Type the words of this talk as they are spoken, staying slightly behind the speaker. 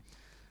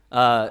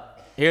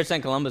Here at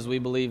St. Columba's, we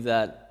believe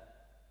that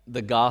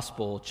the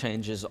gospel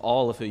changes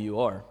all of who you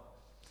are.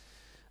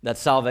 That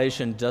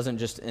salvation doesn't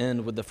just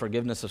end with the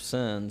forgiveness of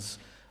sins,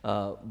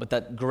 but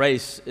that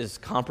grace is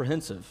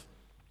comprehensive.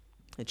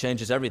 It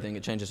changes everything.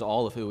 It changes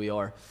all of who we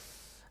are.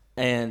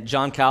 And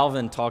John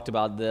Calvin talked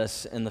about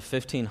this in the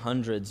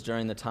 1500s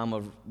during the time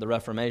of the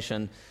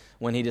Reformation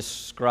when he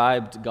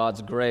described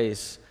God's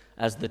grace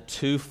as the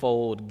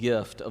twofold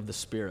gift of the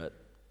Spirit.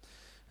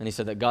 And he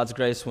said that God's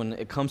grace, when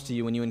it comes to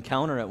you, when you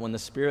encounter it, when the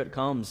Spirit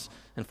comes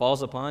and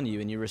falls upon you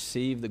and you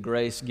receive the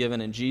grace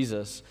given in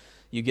Jesus,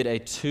 you get a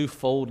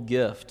twofold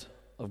gift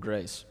of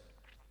grace.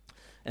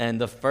 And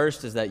the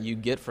first is that you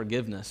get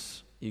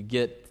forgiveness. You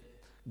get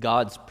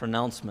God's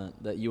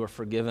pronouncement that you are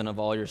forgiven of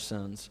all your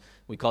sins.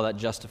 We call that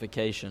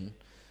justification.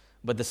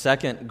 But the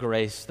second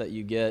grace that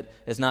you get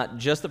is not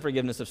just the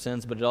forgiveness of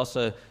sins, but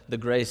also the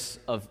grace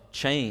of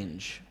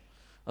change,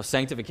 of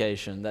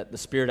sanctification, that the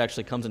Spirit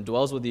actually comes and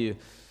dwells with you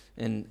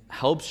and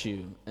helps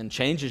you and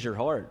changes your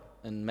heart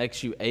and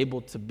makes you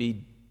able to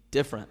be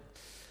different.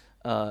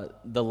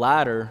 The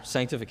latter,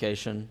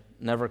 sanctification,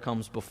 never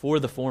comes before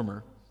the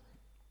former.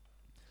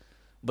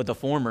 But the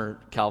former,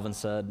 Calvin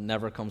said,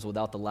 never comes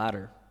without the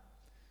latter.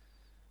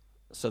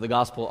 So the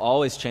gospel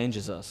always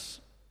changes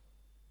us.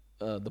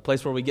 The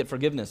place where we get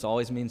forgiveness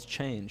always means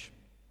change.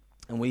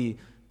 And we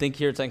think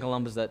here at St.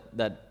 Columba's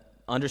that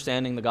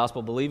understanding the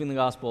gospel, believing the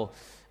gospel,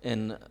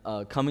 and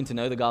coming to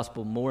know the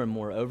gospel more and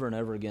more over and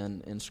over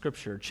again in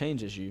Scripture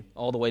changes you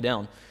all the way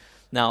down.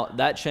 Now,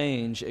 that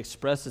change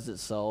expresses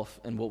itself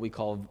in what we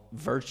call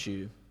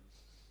virtue.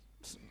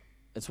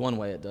 It's one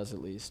way it does,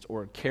 at least,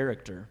 or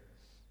character,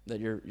 that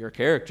your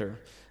character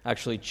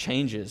actually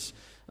changes.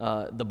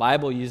 The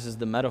Bible uses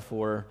the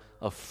metaphor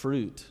of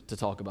fruit to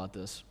talk about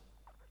this.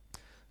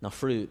 Now,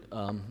 fruit,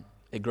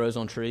 it grows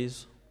on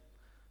trees,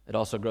 it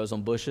also grows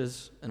on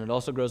bushes, and it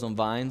also grows on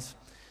vines.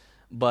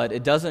 But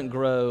it doesn't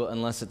grow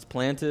unless it's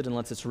planted,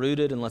 unless it's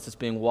rooted, unless it's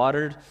being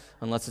watered,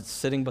 unless it's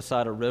sitting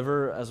beside a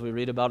river, as we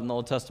read about in the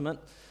Old Testament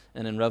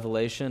and in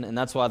Revelation. And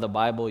that's why the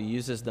Bible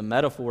uses the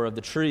metaphor of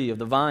the tree, of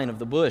the vine, of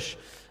the bush,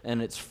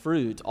 and its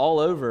fruit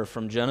all over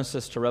from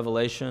Genesis to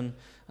Revelation.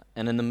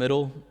 And in the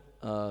middle,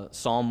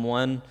 Psalm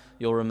 1,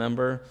 you'll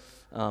remember,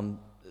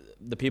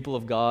 the people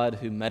of God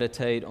who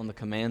meditate on the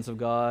commands of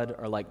God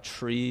are like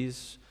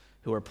trees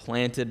who are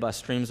planted by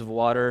streams of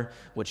water,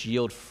 which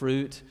yield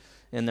fruit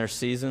in their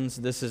seasons.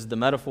 This is the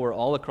metaphor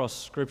all across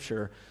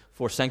Scripture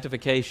for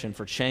sanctification,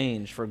 for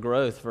change, for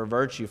growth, for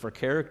virtue, for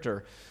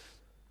character,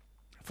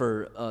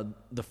 for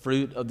the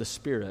fruit of the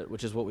Spirit,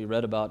 which is what we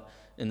read about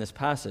in this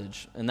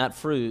passage. And that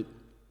fruit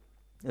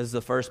is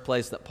the first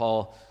place that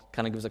Paul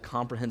kind of gives a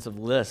comprehensive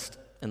list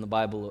in the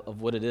Bible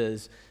of what it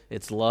is.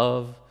 It's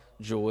love,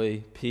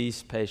 joy,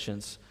 peace,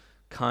 patience,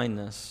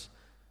 kindness,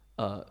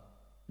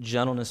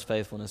 gentleness,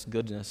 faithfulness,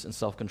 goodness, and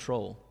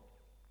self-control.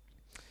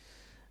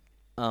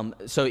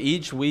 So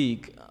each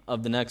week for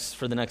the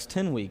next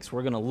 10 weeks,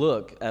 we're going to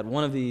look at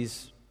one of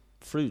these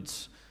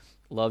fruits: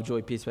 love,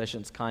 joy, peace,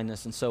 patience,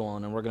 kindness, and so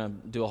on. And we're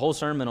going to do a whole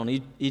sermon on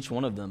each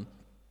one of them.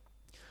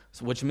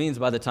 So which means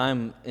by the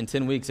time in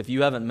 10 weeks, if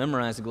you haven't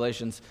memorized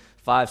Galatians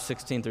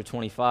 5:16 through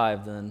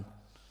 25, then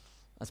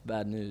that's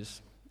bad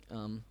news.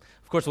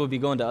 Of course, we'll be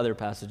going to other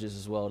passages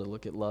as well to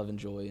look at love and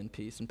joy and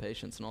peace and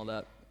patience and all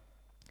that.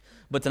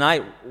 But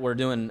tonight we're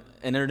doing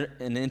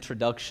an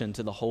introduction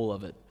to the whole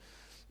of it.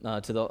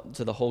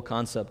 To the whole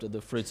concept of the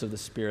fruits of the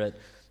Spirit,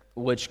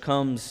 which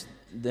comes,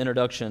 the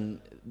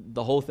introduction,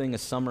 the whole thing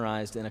is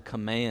summarized in a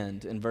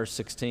command in verse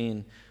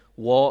 16,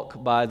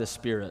 walk by the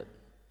Spirit.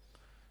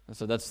 And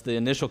so that's the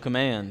initial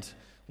command,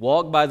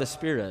 walk by the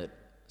Spirit,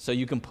 so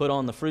you can put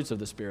on the fruits of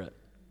the Spirit,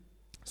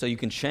 so you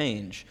can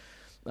change,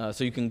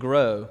 so you can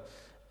grow.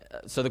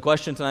 So the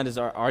question tonight is,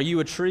 are you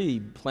a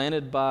tree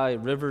planted by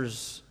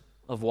rivers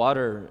of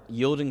water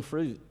yielding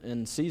fruit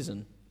in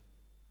season?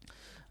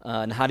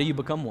 And how do you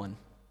become one?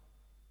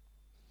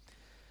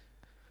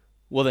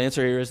 Well, the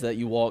answer here is that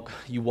you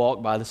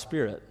walk by the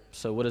Spirit.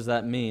 So what does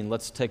that mean?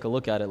 Let's take a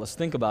look at it. Let's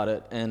think about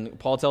it. And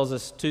Paul tells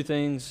us two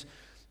things,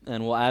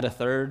 and we'll add a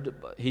third.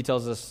 He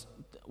tells us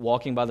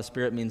walking by the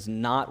Spirit means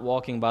not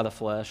walking by the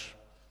flesh.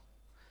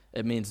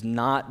 It means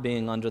not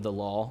being under the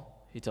law,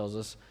 he tells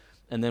us.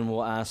 And then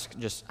we'll ask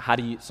just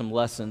some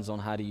lessons on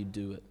how do you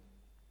do it.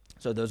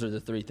 So those are the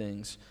three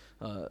things.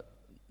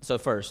 So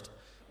first,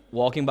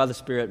 walking by the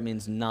Spirit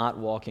means not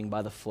walking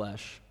by the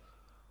flesh.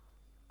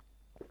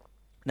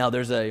 Now,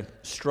 there's a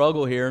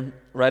struggle here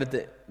right at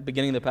the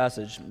beginning of the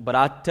passage. But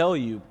I tell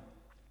you,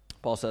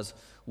 Paul says,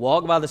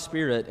 walk by the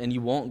Spirit and you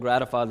won't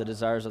gratify the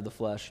desires of the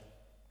flesh.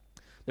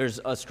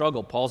 There's a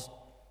struggle. Paul's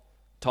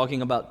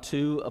talking about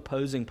two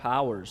opposing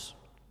powers,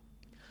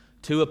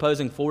 two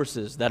opposing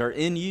forces that are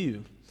in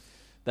you,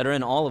 that are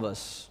in all of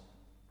us.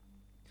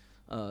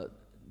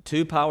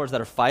 Two powers that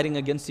are fighting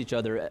against each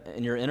other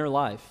in your inner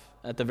life,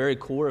 at the very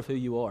core of who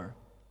you are.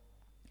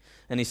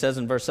 And he says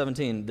in verse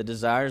 17, the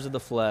desires of the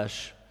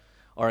flesh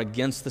are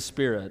against the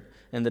Spirit,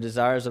 and the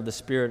desires of the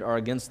Spirit are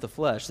against the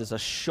flesh. There's a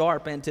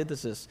sharp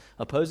antithesis,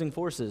 opposing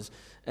forces,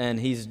 and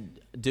he's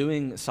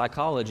doing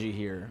psychology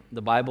here.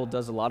 The Bible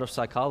does a lot of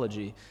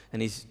psychology,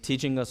 and he's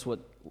teaching us what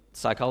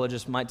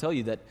psychologists might tell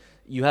you, that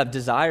you have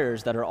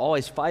desires that are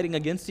always fighting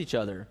against each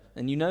other.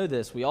 And you know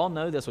this. We all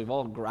know this. We've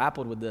all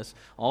grappled with this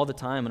all the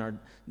time in our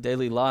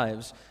daily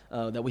lives,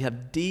 that we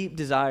have deep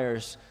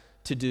desires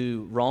to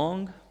do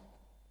wrong,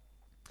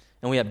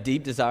 and we have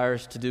deep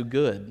desires to do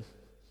good,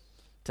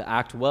 to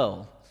act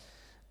well.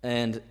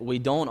 And we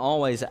don't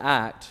always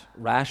act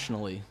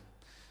rationally.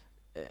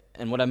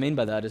 And what I mean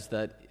by that is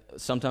that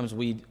sometimes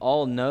we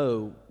all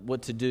know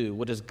what to do,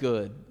 what is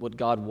good, what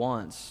God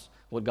wants,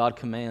 what God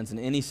commands in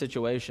any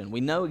situation. We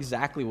know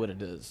exactly what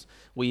it is.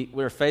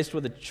 We're faced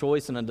with a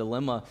choice and a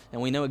dilemma,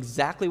 and we know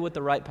exactly what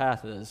the right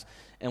path is,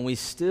 and we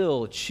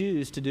still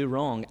choose to do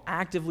wrong,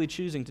 actively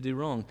choosing to do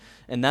wrong.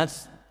 And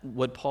that's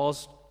what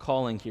Paul's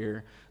calling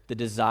here, the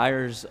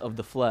desires of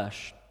the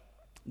flesh,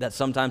 that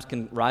sometimes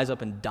can rise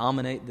up and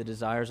dominate the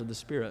desires of the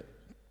Spirit.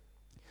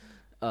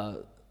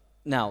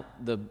 Now,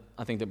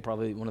 I think that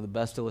probably one of the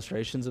best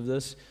illustrations of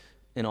this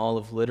in all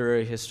of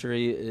literary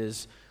history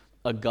is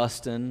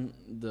Augustine,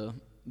 the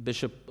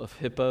bishop of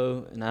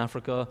Hippo in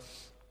Africa,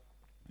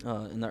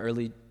 in the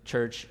early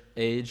church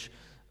age.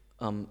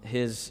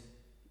 His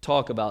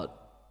talk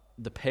about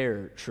the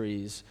pear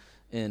trees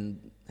in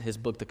his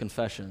book, The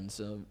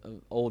Confessions,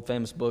 an old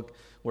famous book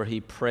where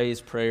he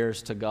prays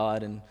prayers to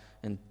God and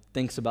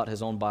thinks about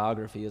his own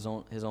biography, his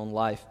own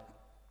life.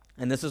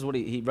 And this is what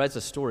he writes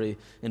a story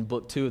in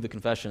book 2 of The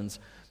Confessions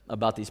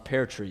about these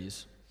pear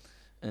trees.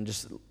 And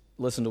just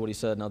listen to what he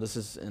said. Now, this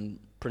is in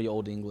pretty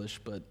old English,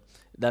 but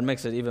that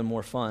makes it even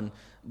more fun,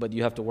 but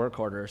you have to work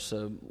harder,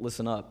 so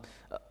listen up.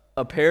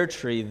 A pear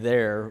tree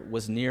there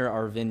was near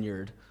our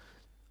vineyard,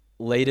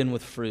 laden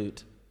with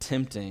fruit,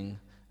 tempting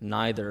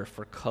neither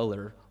for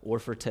color or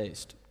for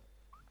taste.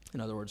 In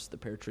other words, the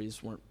pear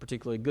trees weren't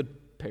particularly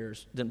good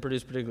pears, didn't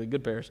produce particularly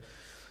good pears.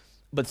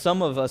 But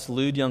some of us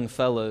lewd young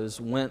fellows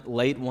went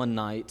late one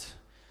night,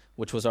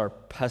 which was our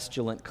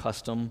pestilent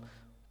custom,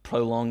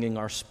 prolonging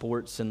our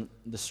sports in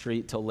the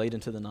street till late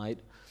into the night,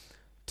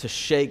 to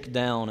shake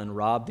down and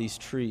rob these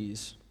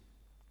trees.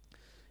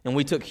 And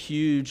we took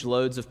huge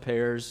loads of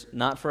pears,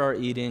 not for our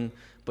eating,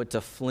 but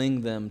to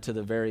fling them to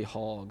the very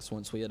hogs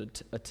once we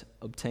had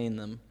obtained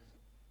them.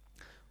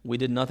 We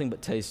did nothing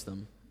but taste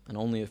them, and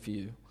only a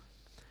few.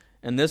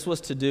 And this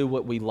was to do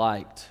what we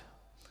liked,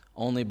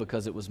 only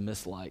because it was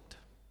misliked.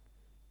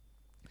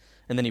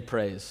 And then he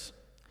prays,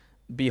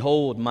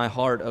 "Behold my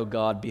heart, O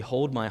God,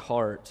 behold my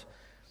heart,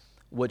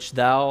 which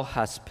thou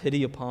hast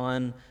pity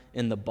upon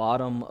in the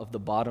bottom of the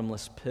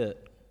bottomless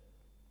pit.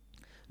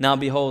 Now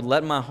behold,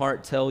 let my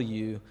heart tell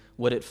you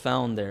what it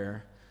found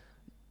there,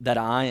 that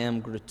I am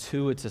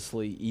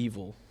gratuitously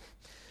evil,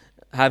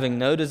 having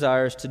no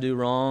desires to do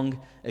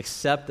wrong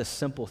except the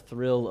simple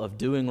thrill of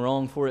doing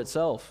wrong for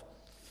itself.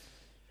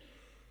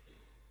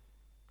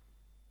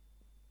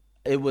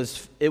 It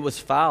was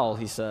foul,"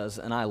 he says,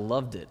 "and I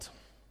loved it.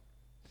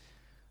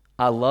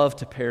 I love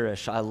to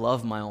perish. I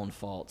love my own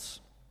faults."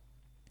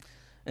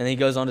 And he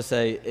goes on to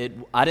say,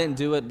 I didn't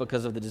do it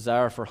because of the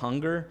desire for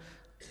hunger.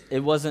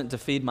 It wasn't to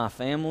feed my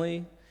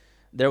family.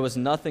 There was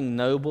nothing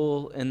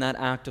noble in that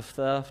act of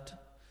theft.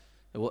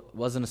 It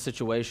wasn't a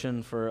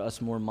situation for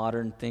us more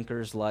modern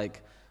thinkers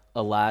like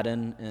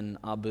Aladdin and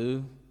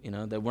Abu.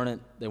 They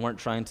weren't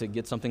trying to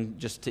get something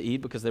just to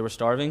eat because they were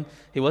starving.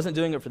 He wasn't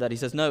doing it for that. He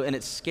says, no, and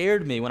it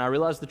scared me when I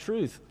realized the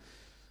truth.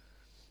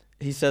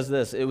 He says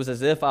this, it was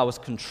as if I was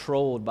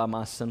controlled by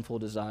my sinful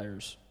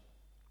desires.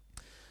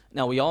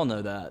 Now, we all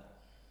know that.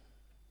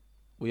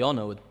 We all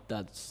know what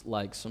that's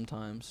like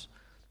sometimes.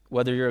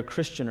 Whether you're a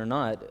Christian or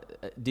not,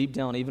 deep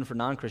down, even for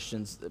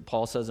non-Christians,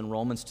 Paul says in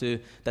Romans 2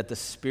 that the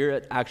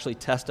Spirit actually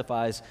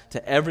testifies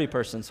to every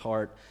person's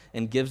heart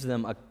and gives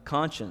them a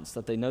conscience,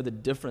 that they know the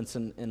difference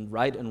in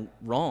right and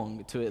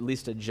wrong to at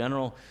least a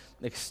general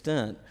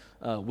extent.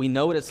 We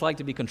know what it's like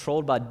to be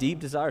controlled by deep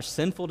desires,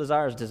 sinful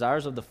desires,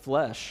 desires of the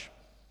flesh.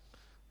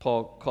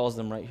 Paul calls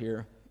them right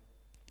here.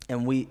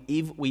 And we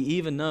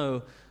even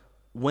know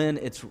when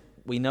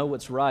we know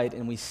what's right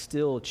and we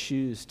still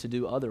choose to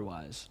do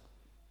otherwise.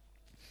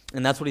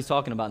 And that's what he's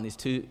talking about in these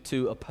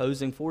two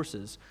opposing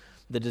forces,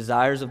 the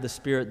desires of the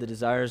Spirit, the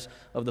desires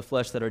of the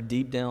flesh that are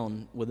deep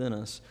down within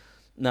us.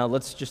 Now,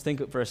 let's just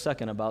think for a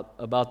second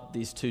about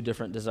these two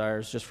different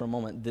desires just for a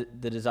moment.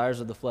 The desires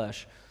of the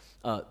flesh.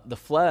 The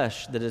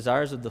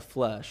desires of the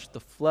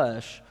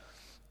flesh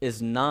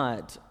is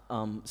not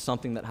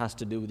something that has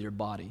to do with your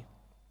body.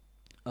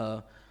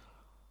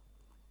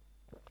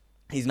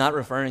 He's not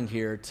referring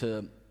here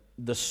to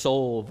the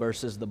soul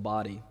versus the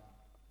body.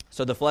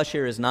 So the flesh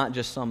here is not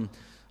just some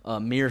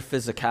mere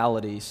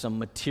physicality, some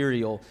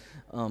material,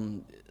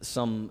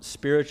 some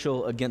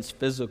spiritual against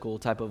physical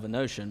type of a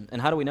notion.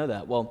 And how do we know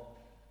that? Well,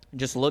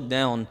 just look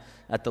down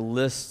at the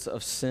lists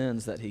of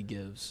sins that he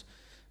gives.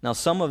 Now,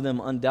 some of them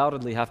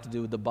undoubtedly have to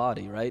do with the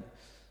body, right?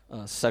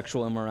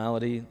 Sexual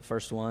immorality,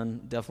 first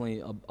one,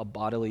 definitely a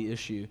bodily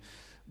issue.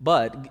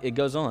 But it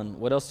goes on.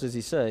 What else does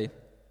he say?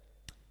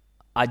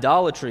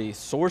 Idolatry,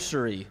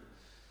 sorcery.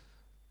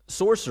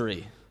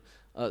 Sorcery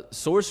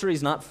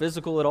is not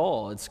physical at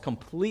all. It's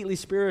completely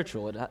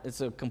spiritual.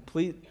 It's a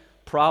complete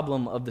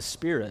problem of the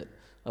spirit.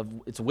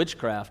 It's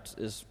witchcraft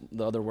is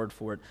the other word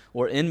for it.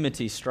 Or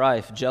enmity,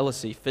 strife,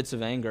 jealousy, fits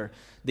of anger.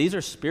 These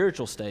are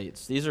spiritual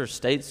states. These are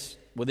states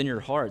within your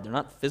heart. They're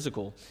not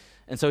physical.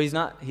 And so he's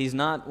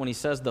not when he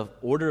says the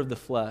order of the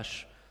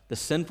flesh, the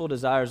sinful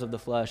desires of the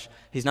flesh,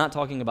 he's not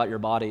talking about your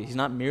body. He's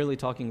not merely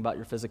talking about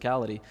your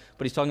physicality,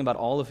 but he's talking about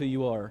all of who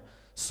you are.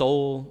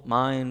 Soul,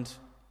 mind,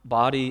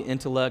 body,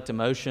 intellect,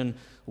 emotion,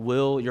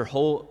 will, your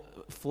whole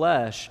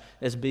flesh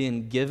is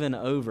being given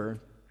over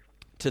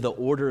to the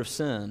order of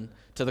sin,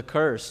 to the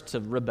curse,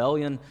 to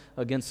rebellion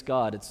against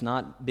God. It's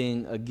not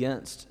being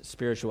against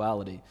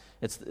spirituality.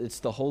 It's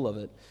the whole of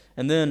it.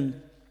 And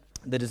then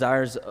the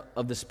desires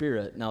of the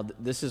Spirit. Now,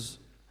 this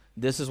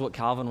is what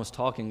Calvin was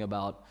talking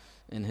about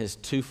in his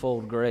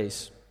twofold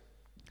grace.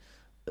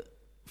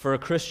 For a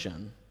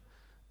Christian,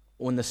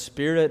 when the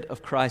Spirit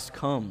of Christ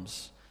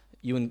comes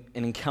and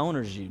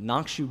encounters you,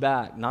 knocks you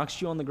back,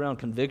 knocks you on the ground,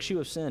 convicts you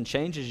of sin,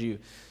 changes you,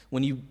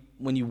 when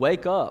you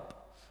wake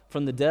up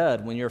from the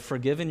dead, when you're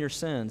forgiven your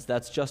sins,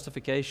 that's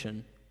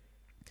justification.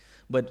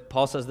 But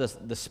Paul says this,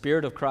 the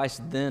Spirit of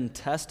Christ then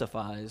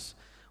testifies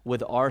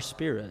with our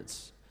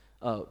spirits,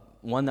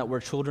 one, that we're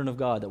children of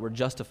God, that we're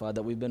justified,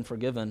 that we've been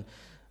forgiven,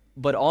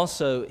 but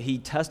also he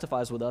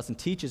testifies with us and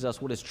teaches us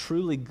what is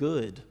truly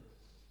good.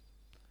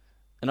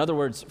 In other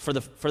words, for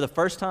the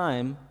first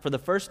time,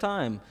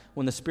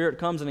 when the Spirit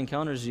comes and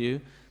encounters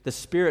you, the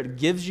Spirit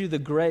gives you the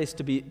grace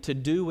to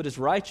do what is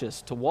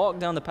righteous, to walk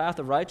down the path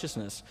of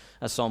righteousness,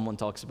 as Psalm 1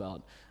 talks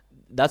about.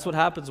 That's what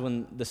happens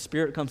when the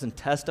Spirit comes and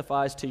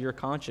testifies to your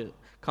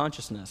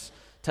consciousness,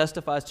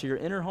 testifies to your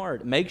inner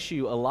heart, makes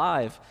you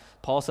alive.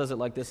 Paul says it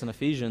like this in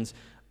Ephesians,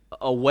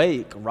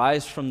 awake,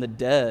 rise from the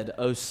dead,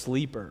 O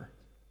sleeper.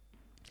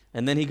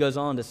 And then he goes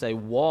on to say,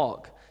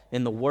 walk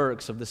in the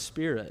works of the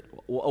Spirit.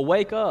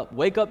 Wake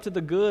up to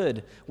the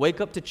good, wake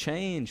up to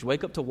change,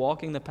 wake up to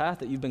walking the path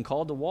that you've been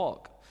called to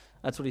walk.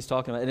 That's what he's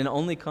talking about. And it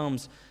only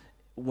comes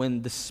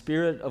when the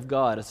Spirit of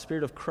God, the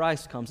Spirit of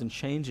Christ comes and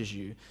changes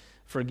you,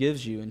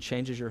 forgives you, and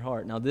changes your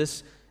heart. Now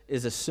this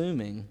is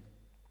assuming,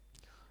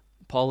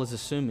 Paul is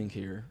assuming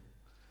here,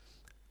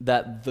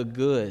 that the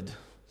good,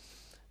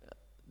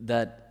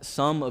 that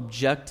some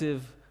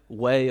objective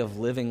way of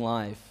living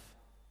life,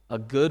 a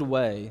good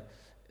way,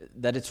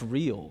 that it's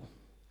real,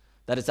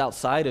 that it's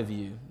outside of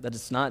you, that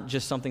it's not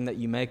just something that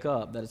you make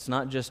up, that it's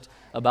not just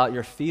about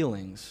your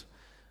feelings,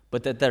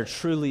 but that there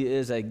truly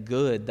is a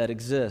good that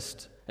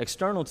exists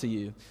external to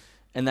you,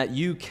 and that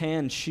you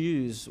can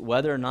choose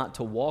whether or not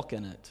to walk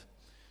in it.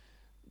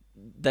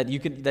 That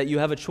you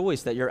have a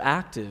choice, that you're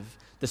active.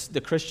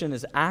 The Christian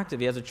is active.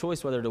 He has a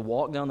choice whether to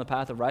walk down the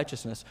path of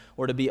righteousness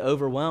or to be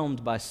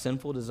overwhelmed by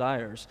sinful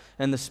desires.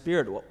 And the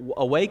Spirit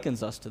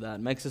awakens us to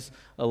that, makes us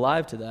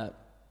alive to that.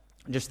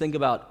 Just think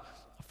about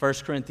 1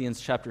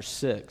 Corinthians chapter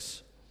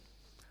 6.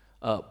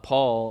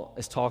 Paul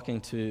is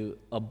talking to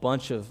a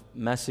bunch of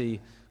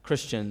messy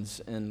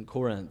Christians in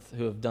Corinth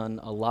who have done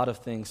a lot of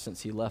things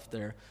since he left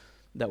there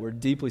that were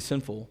deeply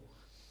sinful.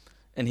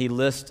 And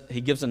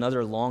he gives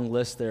another long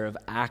list there of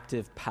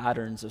active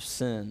patterns of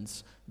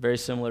sins, very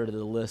similar to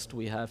the list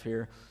we have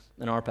here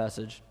in our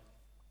passage.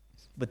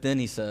 But then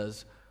he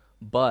says,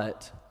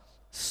 but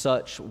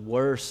such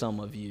were some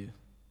of you.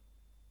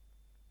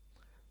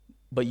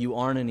 But you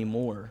aren't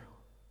anymore.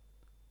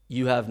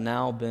 You have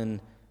now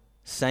been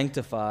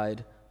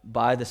sanctified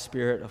by the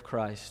Spirit of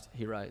Christ,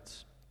 he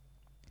writes.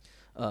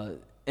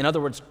 In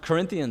other words,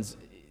 Corinthians,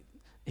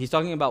 he's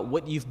talking about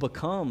what you've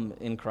become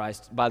in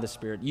Christ by the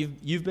Spirit.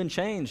 You've been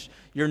changed.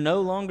 You're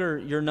no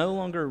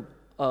longer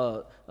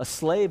a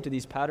slave to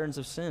these patterns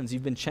of sins.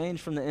 You've been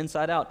changed from the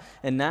inside out.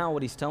 And now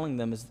what he's telling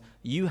them is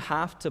you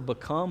have to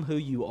become who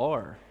you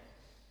are.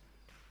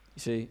 You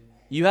see,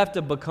 you have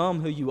to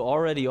become who you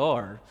already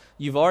are.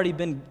 You've already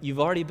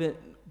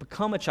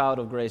become a child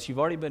of grace. You've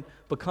already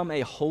become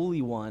a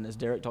holy one, as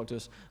Derek talked to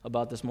us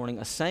about this morning,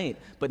 a saint.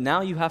 But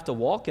now you have to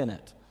walk in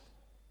it.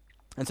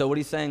 And so what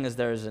he's saying is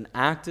there's an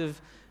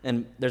active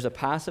and there's a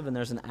passive and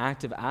there's an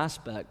active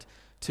aspect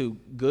to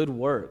good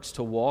works,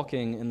 to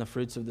walking in the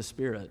fruits of the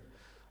Spirit.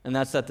 And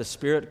that's that the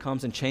Spirit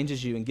comes and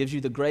changes you and gives you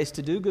the grace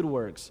to do good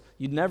works.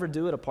 You'd never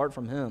do it apart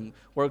from Him,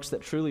 works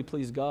that truly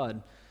please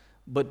God.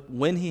 But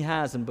when He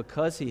has and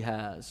because He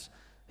has,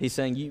 He's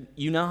saying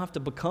you now have to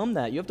become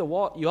that. You have to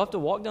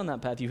walk down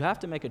that path. You have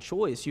to make a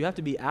choice. You have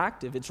to be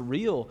active. It's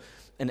real.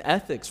 And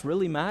ethics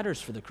really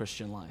matters for the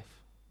Christian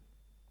life.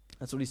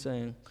 That's what He's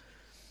saying.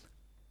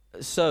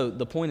 So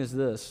the point is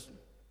this.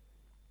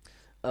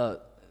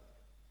 The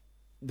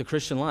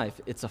Christian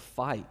life, it's a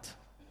fight.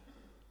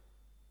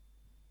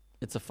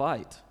 It's a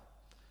fight.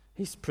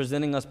 He's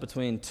presenting us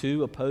between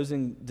two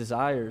opposing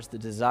desires, the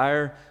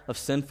desire of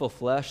sinful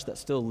flesh that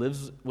still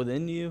lives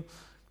within you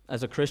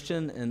as a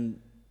Christian and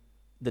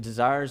the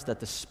desires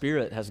that the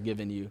Spirit has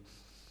given you.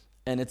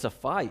 And it's a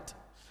fight.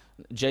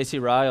 J.C.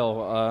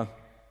 Ryle,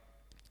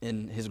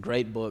 in his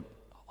great book,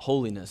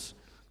 Holiness,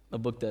 a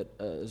book that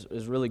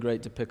is really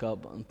great to pick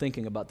up on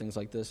thinking about things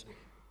like this.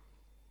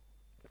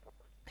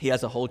 He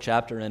has a whole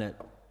chapter in it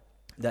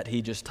that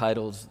he just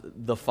titles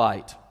The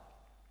Fight.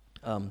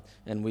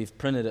 And we've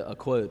printed a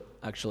quote,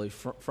 actually,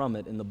 from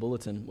it in the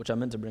bulletin, which I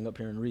meant to bring up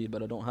here and read,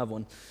 but I don't have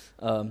one,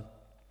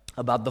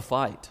 about the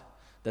fight,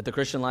 that the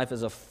Christian life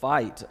is a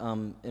fight.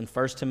 In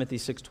 1 Timothy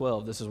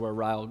 6:12, this is where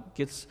Ryle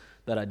gets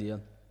that idea.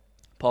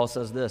 Paul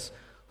says this,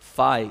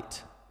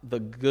 fight the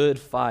good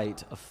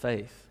fight of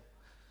faith.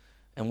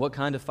 And what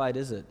kind of fight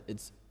is it?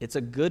 It's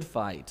a good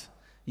fight.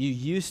 You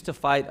used to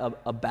fight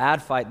a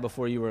bad fight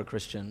before you were a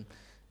Christian,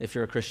 if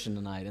you're a Christian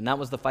tonight. And that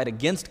was the fight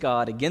against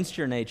God, against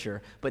your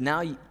nature. But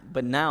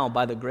now,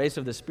 by the grace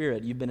of the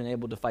Spirit, you've been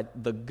enabled to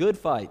fight the good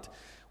fight,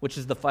 which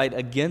is the fight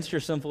against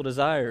your sinful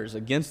desires,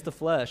 against the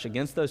flesh,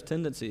 against those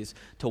tendencies,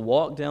 to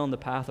walk down the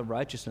path of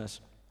righteousness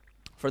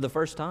for the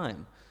first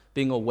time,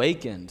 being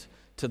awakened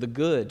to the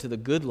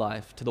good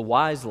life, to the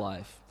wise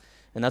life.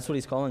 And that's what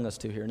he's calling us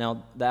to here.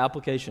 Now, the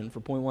application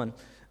for point one,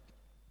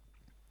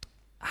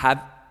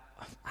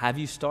 have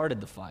you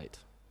started the fight?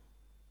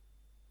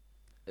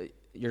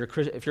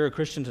 If you're a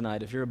Christian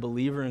tonight, if you're a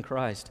believer in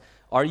Christ,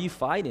 are you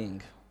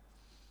fighting?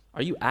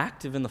 Are you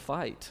active in the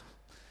fight?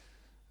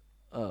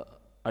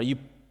 Are you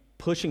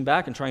pushing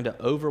back and trying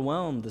to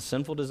overwhelm the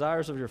sinful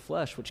desires of your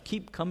flesh, which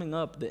keep coming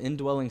up, the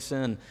indwelling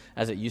sin,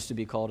 as it used to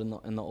be called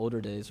in the older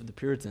days of the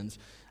Puritans?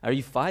 Are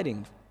you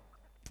fighting?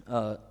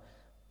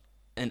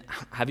 And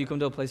have you come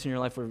to a place in your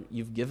life where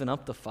you've given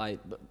up the fight?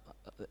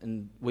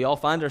 And we all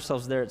find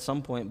ourselves there at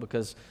some point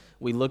because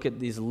we look at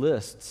these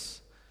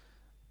lists,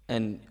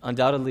 and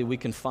undoubtedly we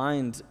can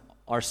find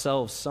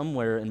ourselves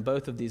somewhere in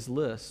both of these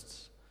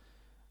lists.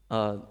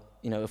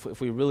 If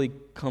we really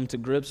come to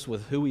grips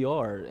with who we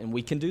are, and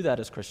we can do that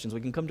as Christians, we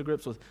can come to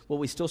grips with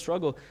what we still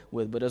struggle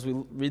with. But as we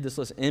read this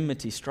list,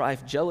 enmity,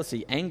 strife,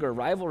 jealousy, anger,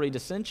 rivalry,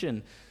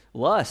 dissension,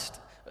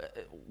 lust,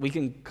 we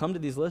can come to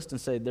these lists and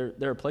say there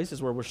are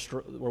places where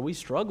we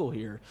struggle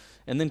here,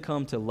 and then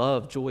come to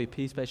love, joy,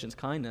 peace, patience,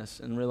 kindness,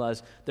 and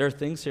realize there are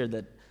things here,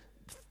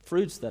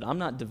 fruits that I'm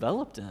not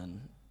developed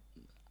in.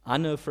 I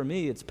know for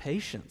me it's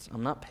patience.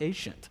 I'm not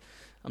patient.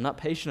 I'm not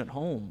patient at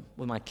home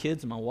with my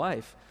kids and my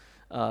wife.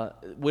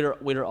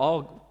 We're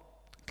all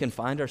can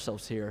find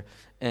ourselves here,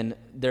 and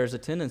there's a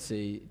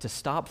tendency to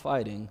stop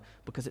fighting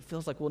because it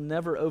feels like we'll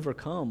never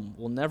overcome,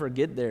 we'll never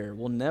get there,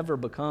 we'll never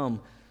become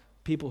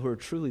people who are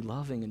truly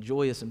loving and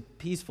joyous and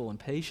peaceful and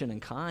patient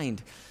and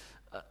kind.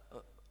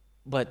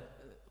 But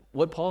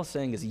what Paul's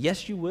saying is,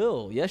 yes, you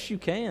will. Yes, you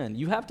can.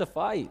 You have to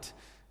fight.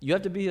 You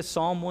have to be a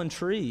Psalm 1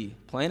 tree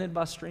planted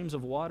by streams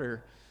of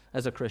water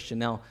as a Christian.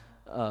 Now,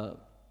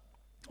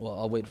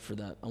 I'll wait for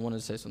that. I wanted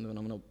to say something, but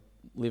I'm going to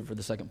leave it for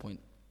the second point.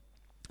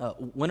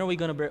 When are we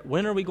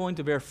going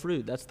to bear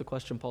fruit? That's the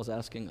question Paul's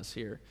asking us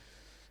here.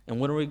 And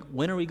when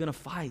are we going to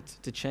fight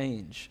to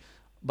change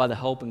by the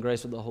help and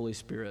grace of the Holy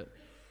Spirit?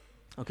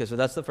 Okay, so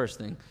that's the first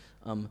thing.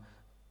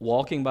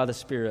 Walking by the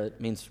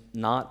Spirit means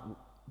not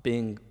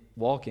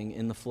walking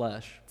in the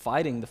flesh,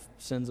 fighting the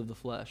sins of the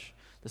flesh,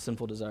 the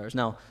sinful desires.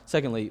 Now,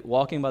 secondly,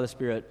 walking by the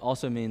Spirit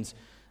also means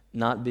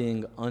not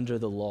being under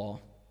the law.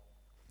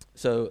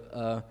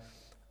 So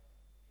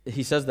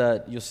he says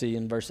that, you'll see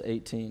in verse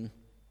 18.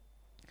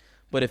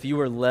 But if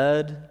you are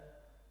led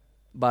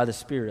by the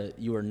Spirit,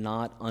 you are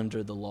not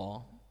under the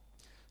law.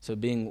 So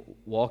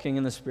walking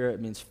in the Spirit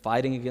means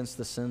fighting against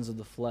the sins of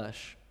the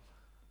flesh,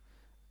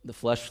 the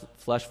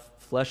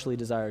fleshly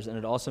desires, and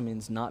it also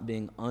means not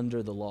being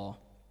under the law.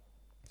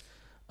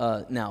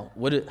 Now,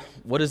 what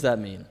does that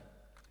mean?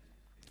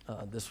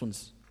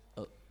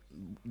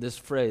 This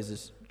phrase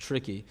is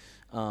tricky.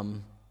 It's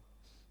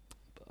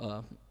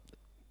all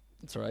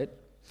right.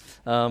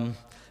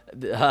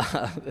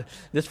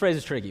 This phrase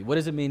is tricky. What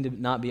does it mean to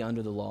not be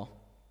under the law?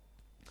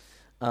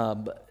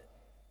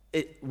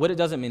 What it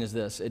doesn't mean is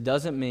this. It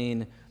doesn't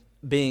mean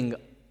being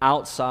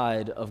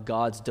outside of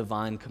God's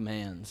divine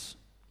commands,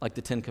 like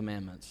the Ten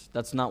Commandments.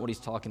 That's not what he's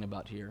talking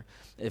about here.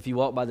 If you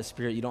walk by the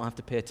Spirit, you don't have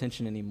to pay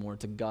attention anymore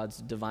to God's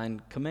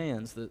divine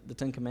commands, the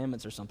Ten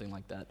Commandments or something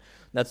like that.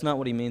 That's not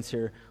what he means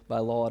here by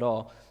law at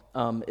all.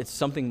 It's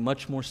something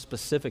much more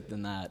specific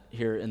than that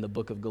here in the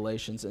book of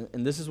Galatians.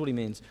 And this is what he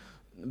means.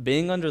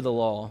 Being under the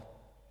law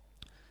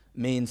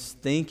means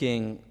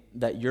thinking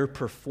that your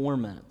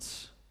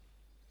performance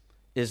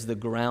is the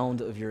ground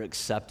of your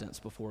acceptance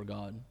before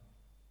God.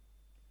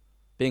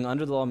 Being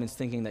under the law means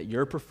thinking that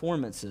your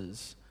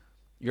performances,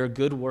 your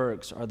good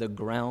works, are the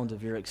ground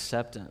of your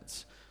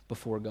acceptance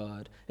before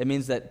God. It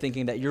means that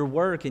thinking that your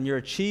work and your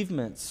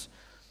achievements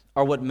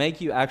are what make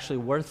you actually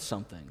worth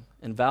something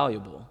and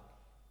valuable.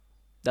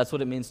 That's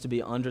what it means to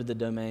be under the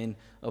domain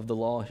of the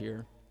law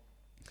here.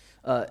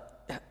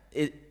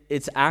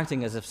 It's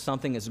acting as if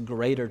something is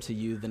greater to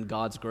you than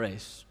God's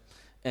grace.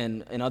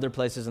 And in other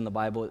places in the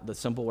Bible, the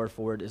simple word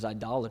for it is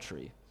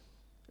idolatry.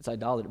 It's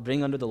idolatry.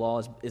 Being under the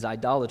law is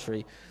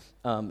idolatry.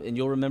 And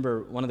you'll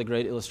remember one of the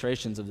great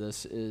illustrations of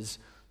this is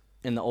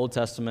in the Old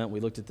Testament. We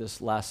looked at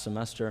this last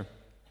semester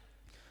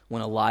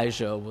when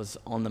Elijah was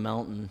on the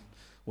mountain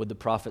with the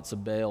prophets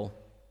of Baal.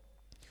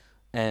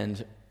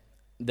 And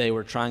they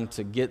were trying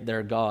to get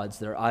their gods,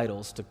 their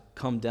idols, to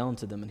come down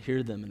to them and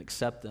hear them and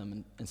accept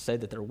them and say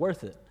that they're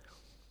worth it.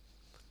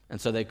 And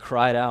so they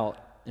cried out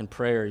in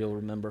prayer, you'll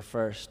remember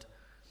first.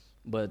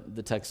 But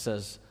the text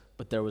says,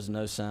 but there was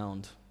no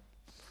sound.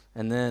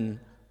 And then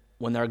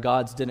when their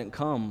gods didn't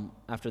come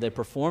after they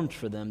performed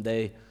for them,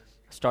 they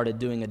started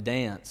doing a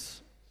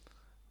dance.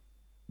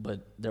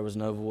 But there was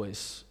no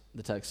voice,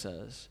 the text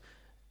says.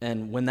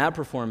 And when that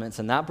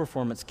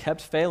performance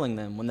kept failing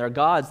them, when their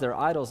gods, their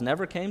idols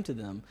never came to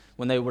them,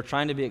 when they were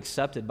trying to be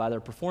accepted by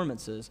their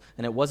performances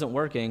and it wasn't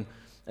working,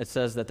 it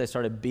says that they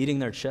started beating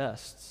their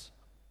chests.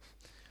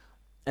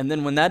 And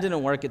then when that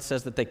didn't work, it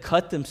says that they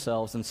cut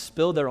themselves and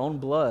spilled their own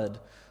blood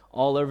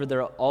all over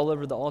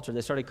the altar.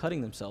 They started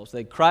cutting themselves.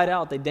 They cried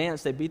out, they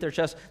danced, they beat their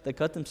chests, they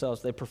cut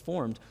themselves, they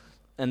performed.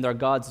 And their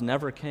gods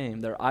never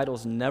came. Their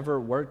idols never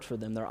worked for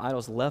them. Their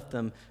idols left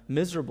them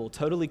miserable,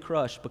 totally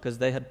crushed, because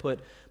they had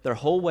put their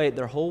whole weight,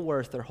 their whole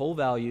worth, their whole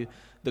value,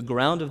 the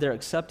ground of their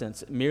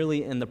acceptance,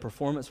 merely in the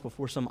performance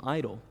before some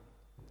idol.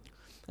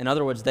 In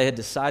other words, they had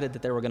decided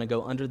that they were going to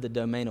go under the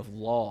domain of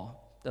law.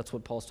 That's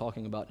what Paul's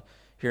talking about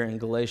here in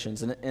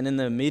Galatians. And in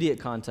the immediate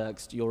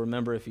context, you'll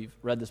remember if you've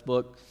read this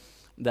book,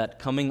 that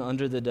coming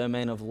under the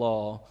domain of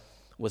law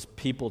was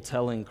people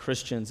telling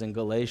Christians in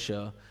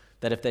Galatia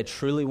that if they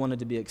truly wanted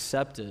to be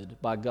accepted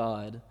by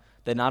God,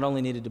 they not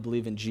only needed to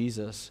believe in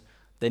Jesus,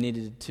 they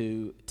needed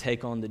to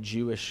take on the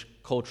Jewish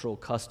cultural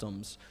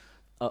customs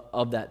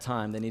of that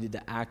time. They needed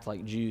to act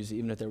like Jews,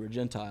 even if they were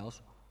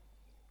Gentiles.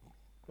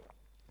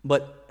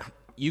 But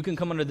you can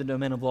come under the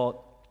domain of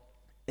law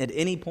at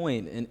any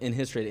point in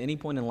history, at any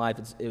point in life.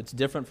 It's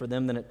different for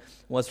them than it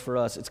was for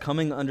us. It's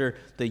coming under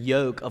the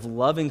yoke of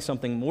loving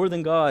something more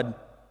than God,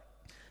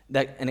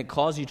 and it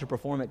calls you to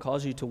perform, it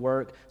calls you to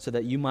work so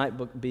that you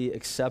might be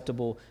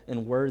acceptable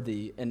and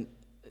worthy. And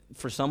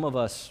for some of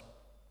us,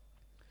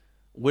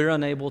 we're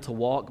unable to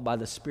walk by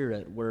the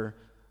Spirit.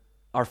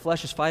 Our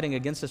flesh is fighting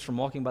against us from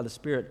walking by the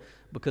Spirit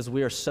because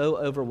we are so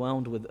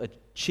overwhelmed with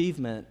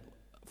achievement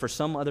for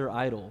some other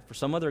idol, for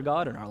some other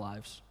God in our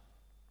lives.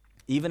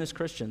 Even as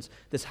Christians,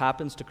 this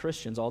happens to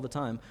Christians all the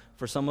time.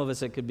 For some of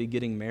us, it could be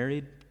getting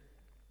married.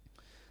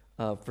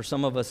 For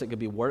some of us, it could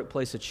be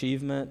workplace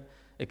achievement.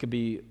 It could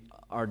be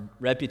our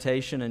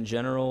reputation in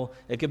general.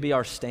 It could be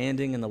our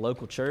standing in the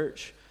local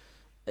church.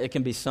 It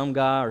can be some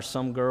guy or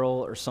some girl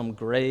or some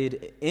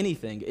grade,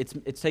 anything.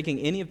 It's taking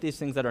any of these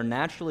things that are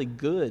naturally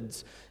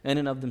goods in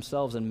and of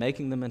themselves and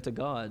making them into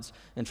gods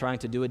and trying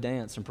to do a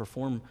dance and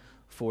perform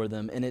for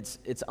them. And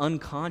it's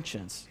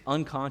unconscious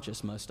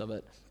most of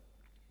it.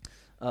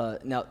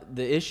 Now,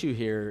 the issue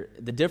here,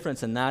 the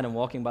difference in that and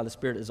walking by the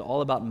Spirit is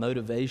all about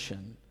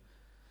motivation.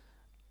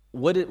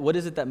 What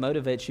is it that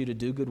motivates you to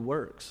do good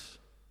works?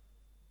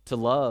 To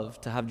love,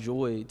 to have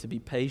joy, to be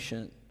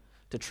patient,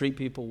 to treat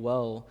people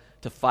well,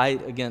 to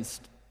fight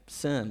against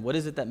sin. What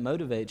is it that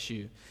motivates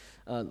you?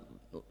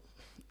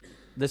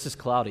 This is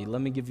cloudy.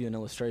 Let me give you an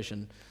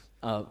illustration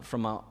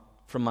from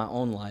my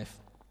own life.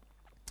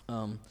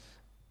 I'm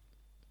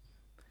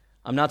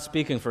not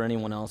speaking for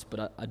anyone else,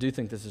 but I do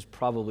think this is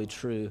probably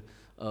true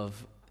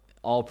of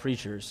all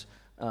preachers.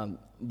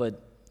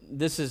 But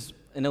this is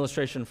an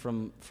illustration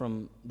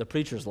from the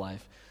preacher's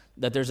life,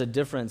 that there's a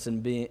difference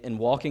in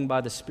walking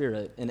by the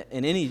Spirit in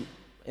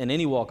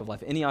any walk of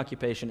life, any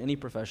occupation, any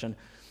profession,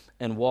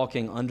 and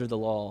walking under the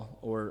law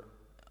or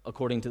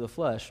according to the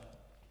flesh.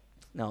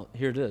 Now,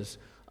 here it is.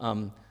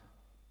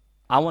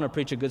 I want to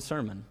preach a good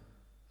sermon,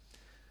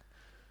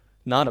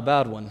 not a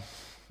bad one.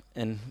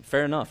 And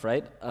fair enough,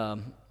 right?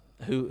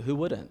 Who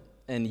wouldn't?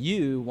 And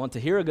you want to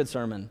hear a good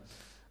sermon.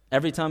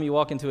 Every time you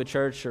walk into a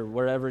church or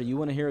wherever, you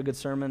want to hear a good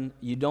sermon.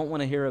 You don't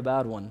want to hear a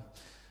bad one,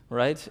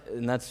 right?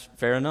 And that's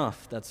fair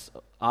enough. That's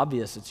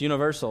obvious. It's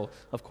universal.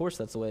 Of course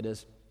that's the way it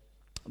is.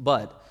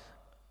 But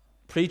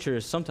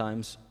preachers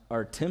sometimes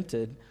are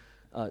tempted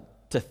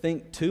to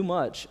think too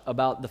much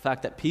about the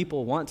fact that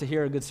people want to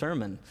hear a good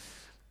sermon.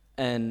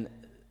 And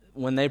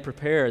when they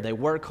prepare, they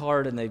work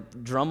hard and they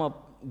drum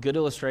up good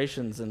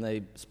illustrations and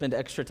they spend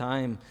extra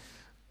time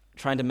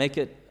trying to make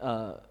it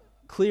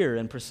clear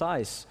and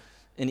precise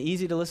and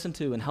easy to listen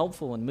to and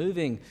helpful and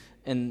moving.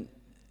 And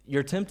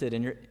you're tempted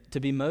and you're to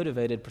be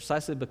motivated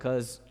precisely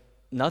because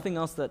nothing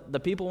else, that the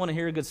people want to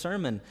hear a good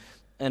sermon.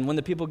 And when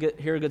the people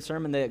hear a good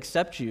sermon, they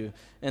accept you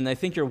and they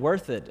think you're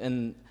worth it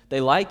and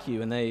they like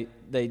you and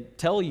they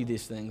tell you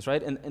these things,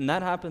 right? And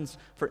that happens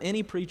for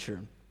any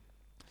preacher,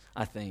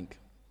 I think.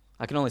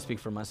 I can only speak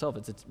for myself.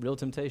 It's real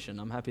temptation.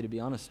 I'm happy to be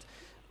honest.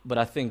 But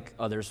I think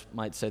others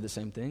might say the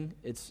same thing.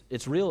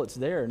 It's real. It's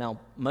there. Now,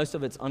 most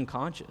of it's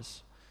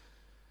unconscious.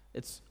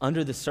 It's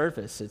under the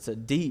surface. It's a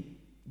deep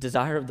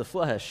desire of the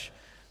flesh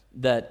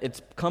that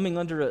it's coming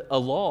under a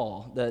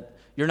law, that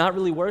you're not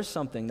really worth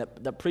something,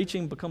 that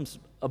preaching becomes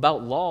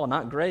about law,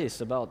 not grace,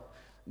 about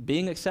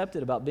being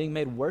accepted, about being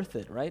made worth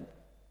it, right?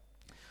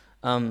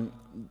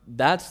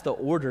 That's the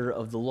order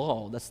of the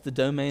law. That's the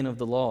domain of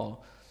the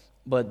law.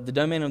 But the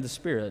domain of the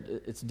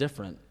Spirit, it's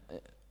different,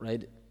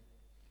 right?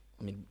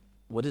 I mean,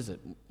 what is it?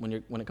 When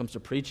it comes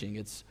to preaching,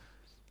 it's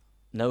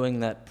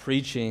knowing that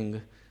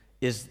preaching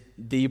is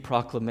the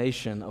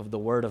proclamation of the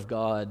Word of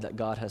God that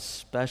God has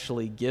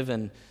specially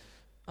given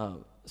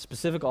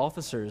specific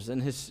officers in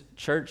His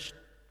church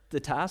the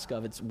task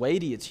of. It's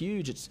weighty, it's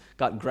huge, it's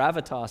got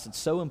gravitas, it's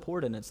so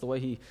important. It's the way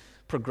He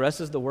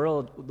progresses the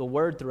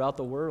Word throughout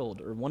the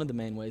world, or one of the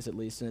main ways at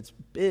least, and it's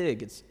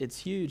big, it's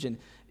huge. And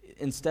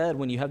instead,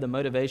 when you have the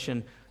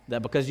motivation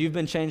that because you've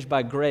been changed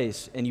by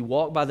grace and you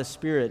walk by the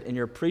Spirit in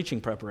your preaching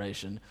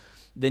preparation,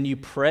 then you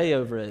pray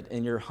over it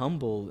and you're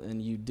humble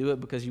and you do it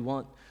because you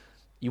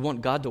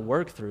want God to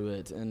work through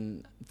it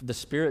and the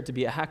Spirit to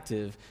be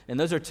active. And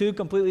those are two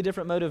completely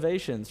different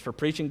motivations for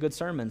preaching good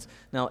sermons.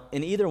 Now,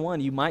 in either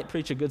one, you might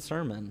preach a good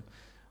sermon,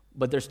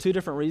 but there's two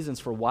different reasons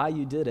for why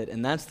you did it,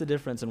 and that's the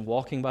difference in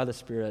walking by the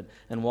Spirit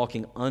and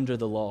walking under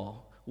the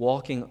law,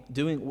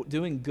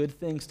 doing good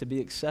things to be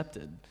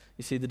accepted.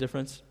 You see the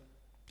difference?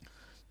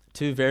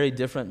 Two very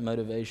different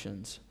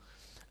motivations.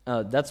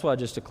 That's why,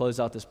 just to close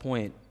out this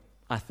point,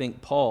 I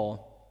think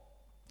Paul,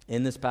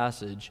 in this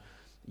passage,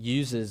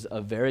 uses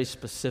a very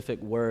specific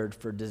word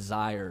for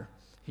desire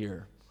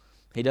here.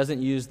 He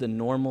doesn't use the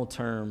normal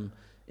term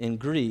in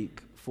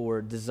Greek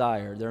for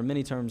desire. There are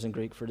many terms in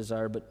Greek for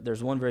desire, but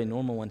there's one very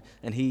normal one,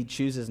 and he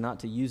chooses not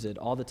to use it.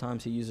 All the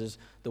times he uses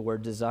the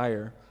word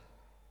desire,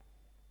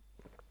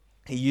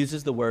 he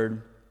uses the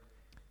word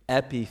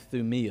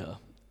epithumia.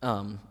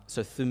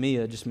 So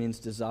thumia just means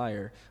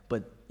desire,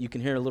 but you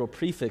can hear a little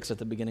prefix at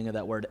the beginning of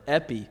that word,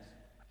 epi,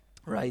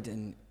 right?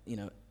 And,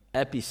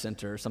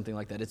 epicenter or something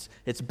like that.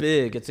 It's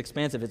big, it's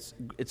expansive,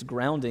 it's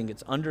grounding,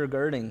 it's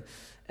undergirding.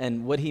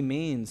 And what he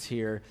means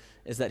here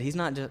is that he's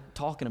not just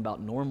talking about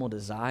normal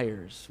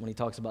desires when he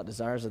talks about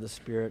desires of the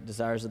Spirit,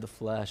 desires of the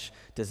flesh,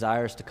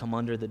 desires to come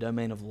under the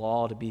domain of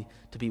law, to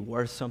be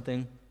worth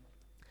something.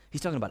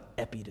 He's talking about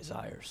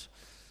epi-desires.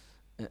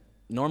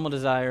 Normal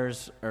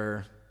desires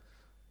are,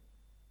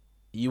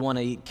 you want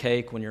to eat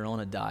cake when you're on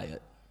a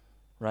diet,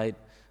 right?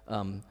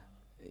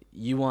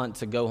 You want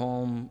to go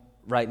home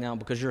right now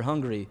because you're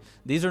hungry.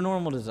 These are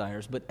normal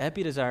desires, but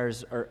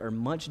epi-desires are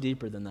much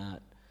deeper than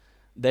that.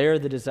 They're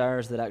the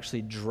desires that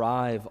actually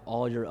drive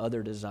all your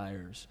other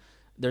desires.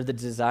 They're the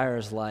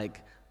desires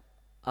like,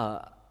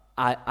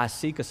 I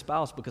seek a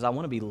spouse because I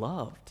want to be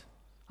loved.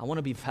 I want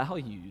to be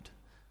valued.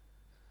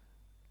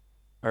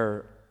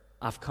 Or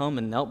I've come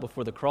and knelt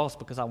before the cross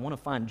because I want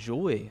to find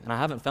joy, and I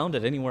haven't found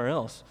it anywhere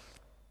else.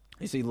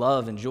 You see,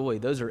 love and joy,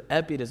 those are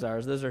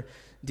epi-desires. Those are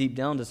deep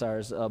down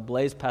desires.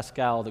 Blaise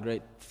Pascal, the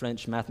great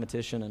French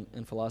mathematician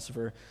and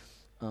philosopher,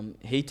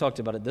 he talked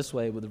about it this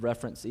way with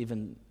reference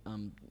even,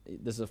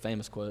 this is a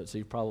famous quote, so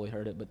you've probably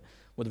heard it, but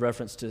with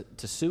reference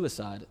to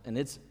suicide and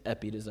its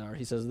epi-desire.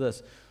 He says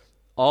this: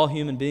 all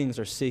human beings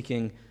are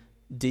seeking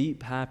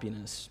deep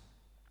happiness.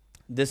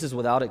 This is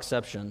without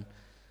exception.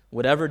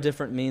 Whatever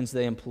different means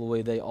they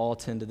employ, they all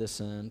tend to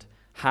this end.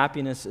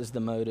 Happiness is the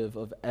motive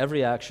of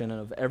every action and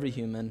of every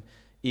human,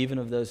 even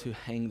of those who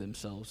hang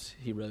themselves,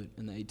 he wrote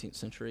in the 18th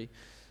century.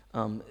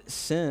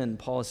 Sin,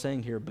 Paul is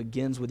saying here,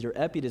 begins with your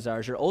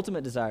epi-desires, your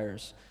ultimate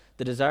desires,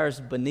 the desires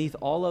beneath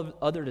all of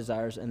other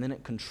desires, and then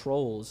it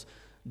controls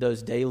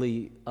those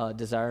daily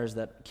desires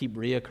that keep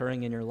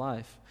reoccurring in your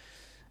life.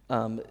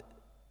 And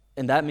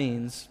that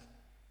means,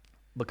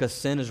 because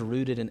sin is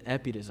rooted in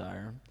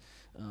epi-desire,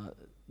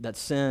 that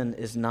sin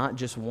is not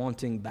just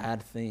wanting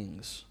bad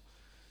things,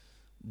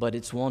 but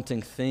it's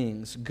wanting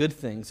things, good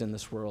things in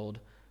this world,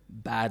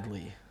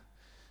 badly,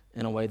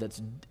 in a way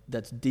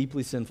that's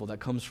deeply sinful, that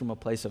comes from a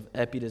place of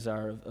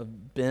epi-desire,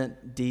 of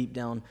bent, deep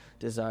down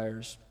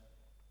desires.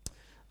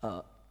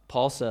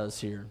 Paul says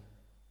here,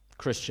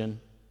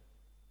 Christian,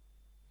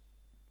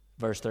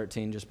 verse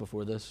 13, just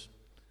before this,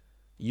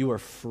 you are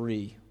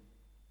free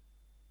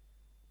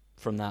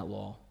from that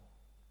law.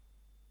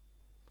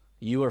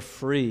 You are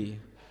free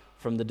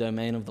from the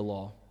domain of the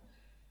law.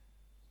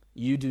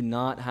 You do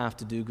not have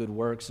to do good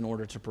works in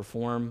order to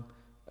perform,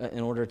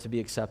 in order to be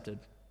accepted.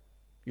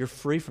 You're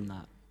free from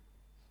that.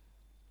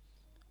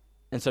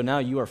 And so now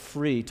you are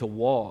free to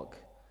walk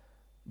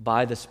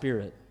by the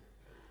Spirit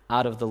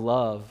out of the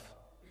love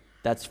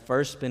that's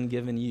first been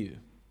given you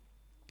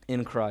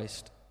in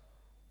Christ.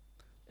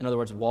 In other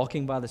words,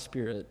 walking by the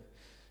Spirit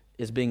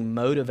is being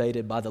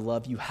motivated by the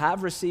love you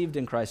have received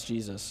in Christ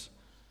Jesus,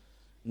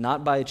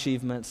 not by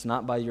achievements,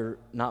 not by your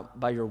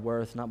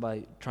worth, not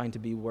by trying to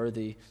be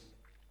worthy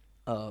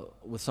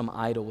with some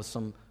idol, with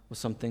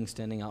some thing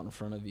standing out in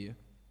front of you.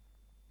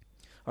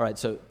 All right,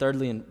 so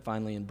thirdly and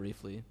finally and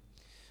briefly,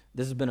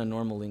 this has been a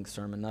normal length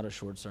sermon, not a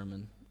short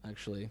sermon,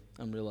 actually,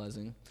 I'm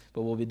realizing,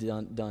 but we'll be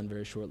done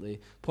very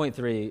shortly. Point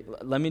 3,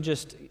 let me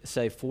just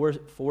say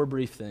four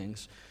brief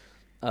things,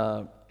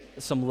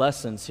 some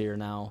lessons here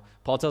now.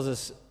 Paul tells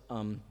us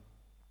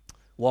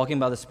walking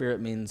by the Spirit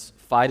means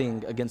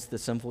fighting against the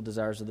sinful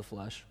desires of the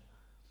flesh.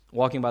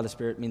 Walking by the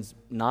Spirit means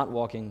not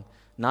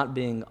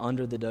being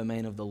under the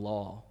domain of the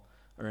law,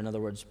 or in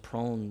other words,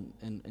 prone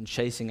and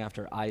chasing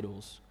after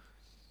idols.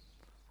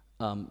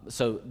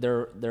 So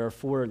there are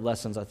 4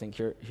 lessons, I think,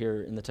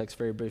 here in the text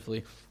very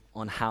briefly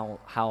on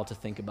how to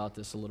think about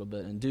this a little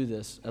bit and do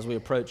this as we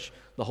approach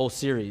the whole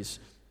series.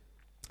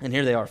 And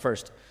here they are.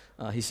 First,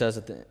 he says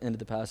at the end of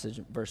the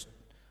passage, verse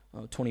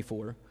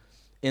 24,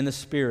 in the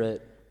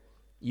Spirit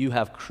you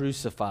have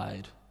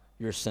crucified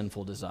your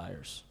sinful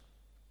desires.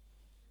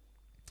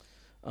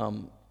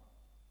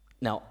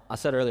 Now, I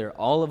said earlier,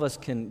 all of us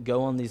can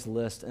go on these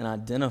lists and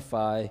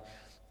identify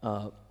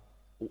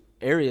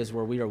areas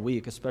where we are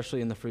weak,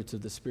 especially in the fruits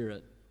of the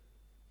Spirit.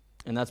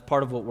 And that's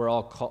part of what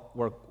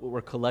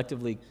we're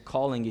collectively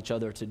calling each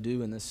other to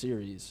do in this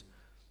series,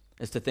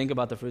 is to think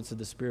about the fruits of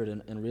the Spirit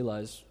and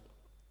realize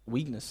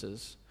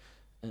weaknesses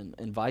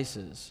and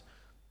vices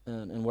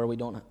and where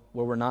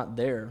we're not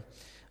there.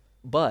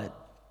 But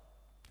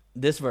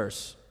this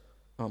verse,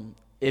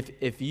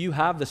 if you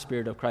have the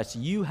Spirit of Christ,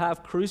 you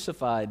have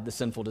crucified the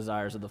sinful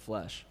desires of the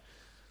flesh.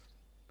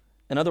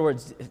 In other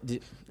words,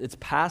 it's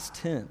past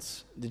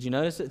tense. Did you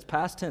notice it? It's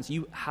past tense.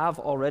 You have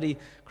already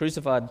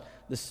crucified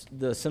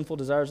the sinful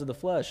desires of the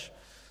flesh.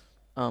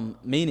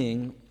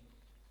 Meaning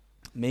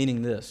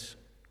this,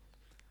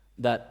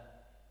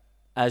 that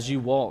as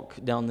you walk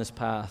down this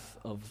path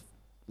of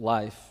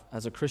life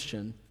as a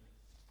Christian,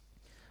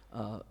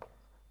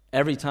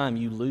 every time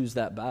you lose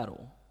that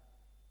battle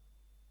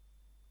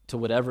to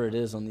whatever it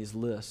is on these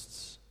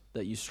lists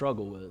that you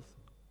struggle with,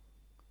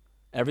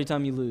 every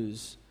time you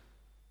lose,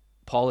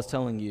 Paul is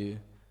telling you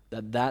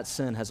that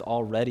sin has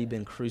already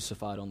been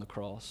crucified on the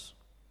cross.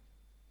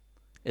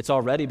 It's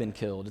already been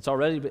killed.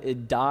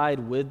 It died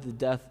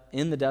with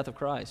in the death of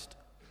Christ.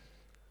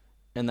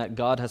 And that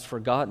God has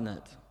forgotten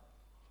it.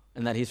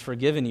 And that he's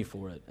forgiven you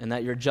for it. And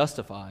that you're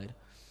justified.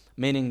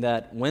 Meaning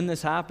that when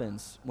this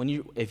happens,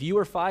 if you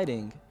are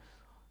fighting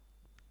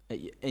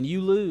and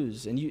you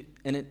lose,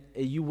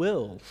 you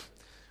will,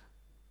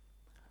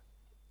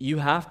 you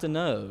have to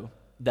know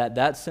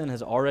that sin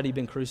has already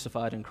been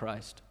crucified in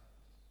Christ.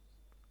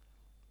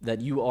 That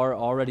you are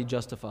already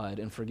justified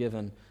and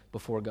forgiven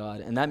before God.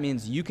 And that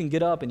means you can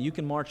get up and you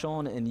can march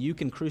on and you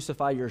can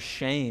crucify your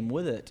shame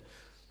with it.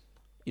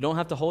 You don't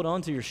have to hold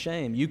on to your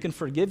shame. You can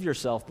forgive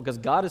yourself because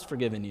God has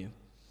forgiven you.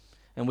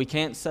 And we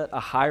can't set a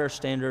higher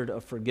standard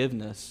of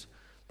forgiveness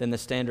than the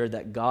standard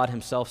that God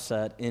himself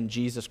set in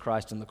Jesus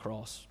Christ on the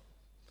cross.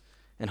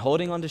 And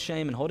holding on to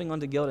shame and holding on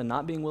to guilt and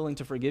not being willing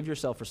to forgive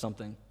yourself for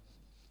something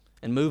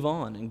and move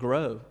on and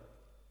grow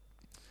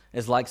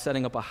is like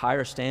setting up a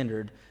higher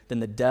standard than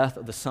the death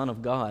of the Son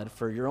of God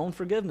for your own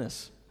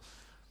forgiveness.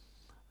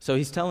 So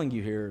he's telling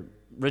you here,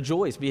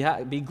 rejoice, be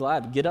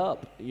glad, get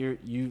up. Your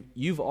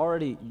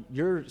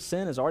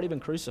sin has already been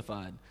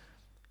crucified.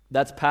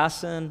 That's past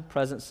sin,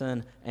 present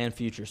sin, and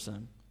future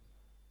sin.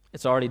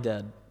 It's already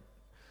dead.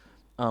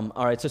 All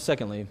right, so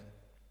secondly,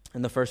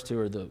 and the first two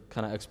are the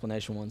kind of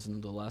explanation ones,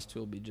 and the last two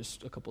will be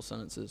just a couple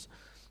sentences.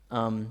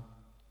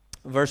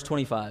 Verse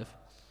 25,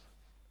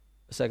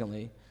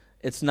 secondly,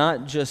 it's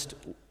not just,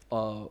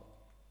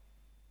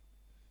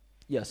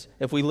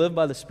 if we live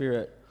by the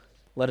Spirit,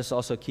 let us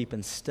also keep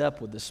in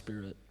step with the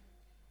Spirit.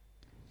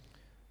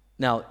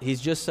 Now,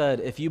 he's just said,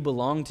 if you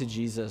belong to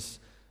Jesus,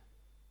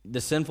 the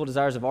sinful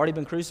desires have already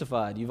been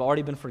crucified. You've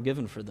already been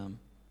forgiven for them,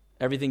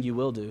 everything you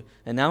will do.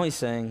 And now he's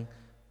saying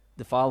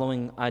the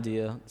following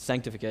idea,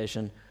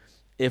 sanctification.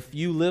 If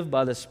you live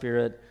by the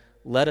Spirit,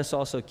 let us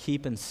also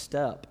keep in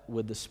step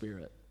with the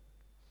Spirit.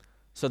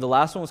 So the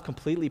last one was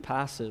completely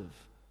passive.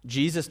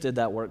 Jesus did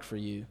that work for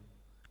you,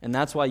 and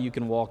that's why you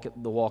can walk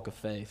the walk of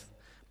faith.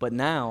 But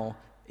now,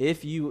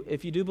 if you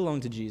do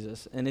belong to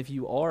Jesus, and if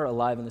you are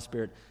alive in the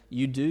Spirit,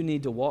 you do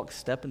need to walk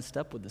step in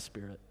step with the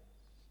Spirit.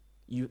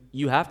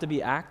 You have to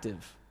be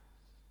active.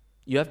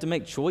 You have to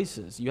make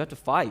choices. You have to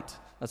fight.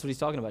 That's what he's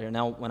talking about here.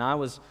 Now, when I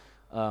was,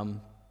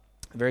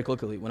 very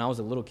quickly, when I was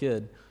a little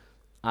kid,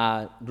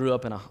 I grew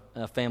up in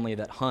a family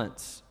that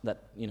hunts,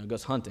 that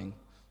goes hunting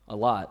a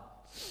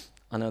lot.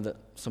 I know that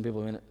some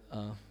people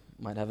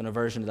might have an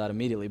aversion to that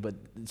immediately, but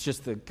it's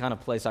just the kind of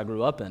place I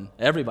grew up in.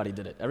 Everybody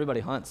did it. Everybody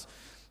hunts.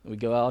 We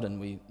go out and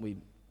we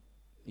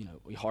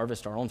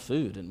harvest our own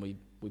food, and we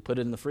put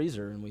it in the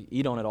freezer and we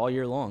eat on it all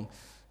year long,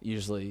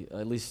 usually,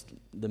 at least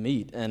the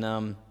meat.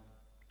 And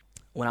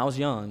when I was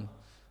young,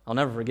 I'll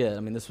never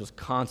forget, this was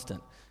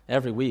constant.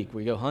 Every week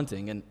we go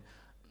hunting, and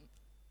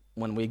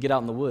when we get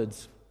out in the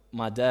woods,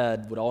 my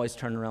dad would always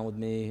turn around with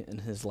me in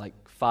his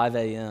 5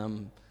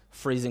 a.m.,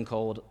 freezing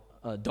cold,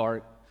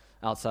 dark,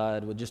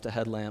 outside with just a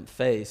headlamp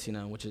face,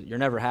 which is, you're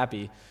never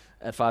happy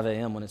at 5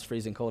 a.m. when it's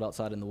freezing cold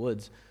outside in the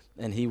woods.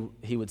 And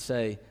he would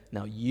say,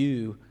 now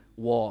you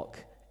walk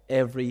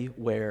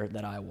everywhere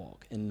that I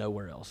walk and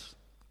nowhere else.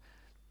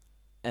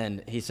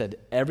 And he said,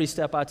 every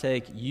step I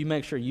take, you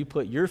make sure you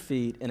put your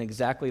feet in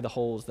exactly the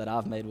holes that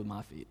I've made with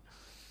my feet.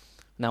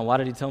 Now, why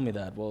did he tell me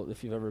that? Well,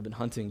 if you've ever been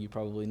hunting, you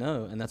probably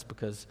know. And that's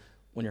because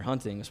when you're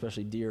hunting,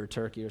 especially deer or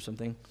turkey or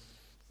something,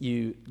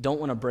 you don't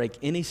want to break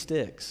any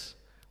sticks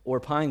or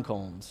pine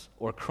cones,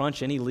 or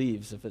crunch any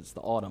leaves if it's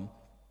the autumn,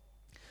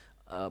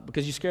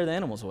 because you scare the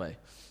animals away.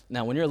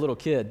 Now, when you're a little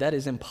kid, that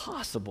is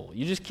impossible.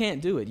 You just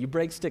can't do it. You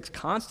break sticks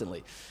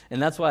constantly.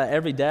 And that's why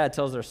every dad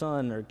tells their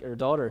son or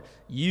daughter,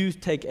 you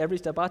take every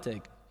step I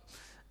take.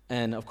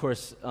 And, of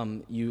course,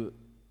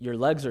 your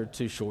legs are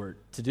too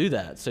short to do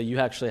that, so you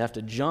actually have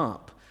to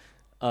jump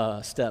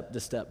step to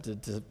step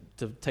to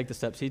to take the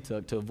steps he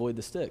took to avoid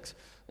the sticks.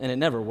 And it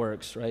never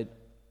works, right?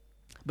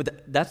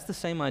 But that's the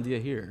same idea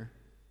here.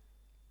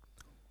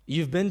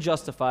 You've been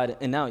justified,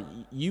 and now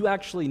you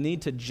actually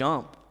need to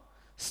jump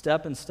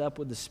step in step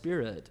with the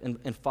Spirit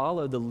and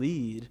follow the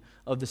lead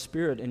of the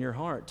Spirit in your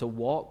heart to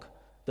walk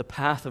the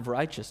path of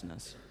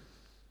righteousness.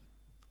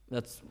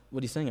 That's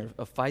what he's saying here,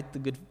 of fight the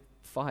good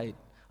fight,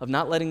 of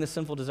not letting the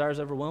sinful desires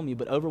overwhelm you,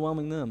 but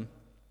overwhelming them.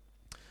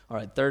 All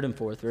right, third and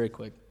fourth, very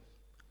quick.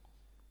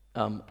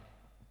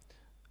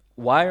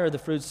 Why are the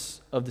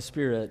fruits of the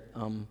Spirit,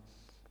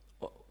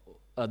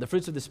 the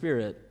fruits of the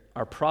Spirit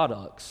are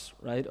products,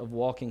 right, of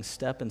walking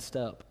step in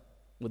step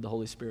with the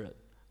Holy Spirit.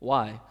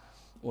 Why?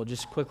 Well,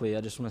 just quickly,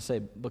 I just want to say,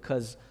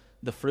 because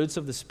the fruits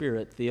of the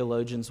Spirit,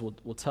 theologians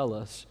will tell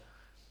us,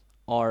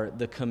 are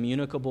the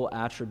communicable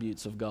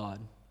attributes of God.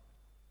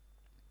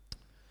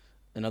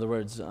 In other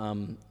words,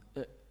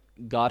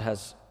 God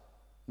has,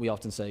 we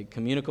often say,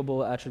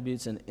 communicable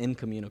attributes and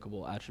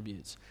incommunicable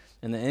attributes.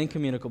 And the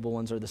incommunicable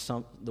ones are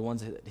the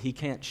ones that he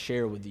can't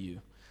share with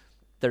you.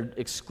 They're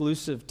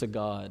exclusive to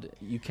God.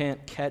 You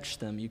can't catch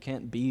them. You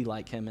can't be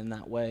like him in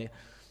that way.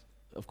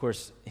 Of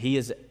course, he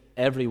is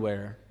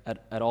everywhere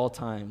at all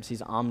times.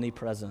 He's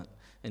omnipresent.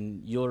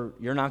 And you're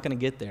not going to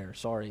get there.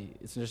 Sorry.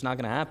 It's just not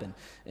going to happen.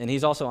 And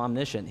he's also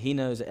omniscient. He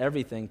knows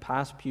everything,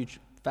 past,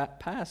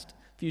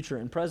 future,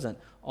 and present,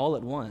 all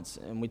at once.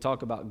 And we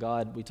talk about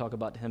God, we talk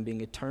about him being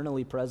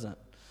eternally present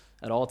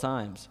at all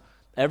times.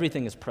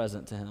 Everything is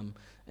present to him.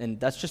 And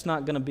that's just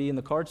not going to be in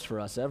the cards for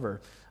us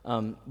ever.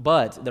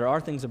 But there are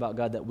things about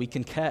God that we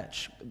can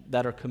catch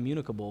that are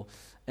communicable,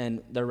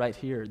 and they're right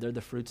here. They're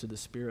the fruits of the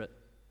Spirit.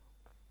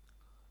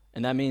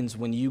 And that means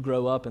when you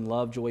grow up in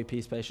love, joy,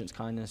 peace, patience,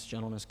 kindness,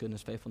 gentleness,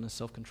 goodness, faithfulness,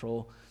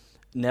 self-control,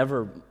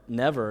 never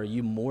are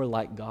you more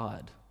like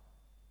God.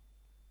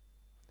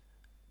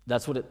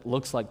 That's what it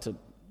looks like to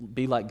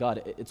be like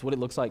God. It's what it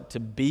looks like to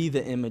be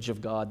the image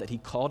of God that he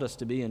called us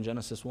to be in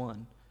Genesis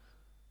 1,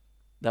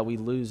 that we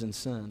lose in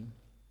sin.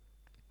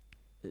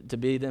 To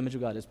be the image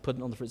of God is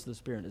putting on the fruits of the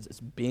Spirit. It's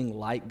being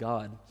like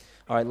God.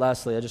 All right,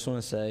 lastly, I just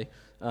want to say,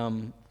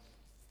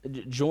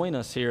 join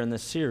us here in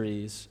this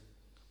series.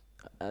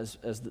 As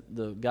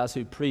the guys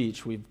who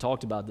preach, we've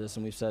talked about this,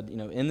 and we've said,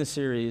 in the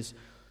series,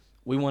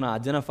 we want to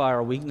identify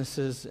our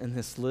weaknesses in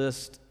this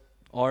list.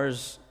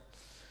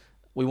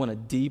 We want to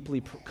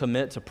deeply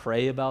commit to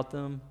pray about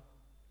them.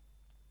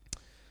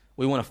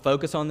 We want to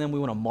focus on them. We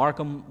want to mark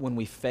them when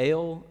we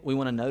fail. We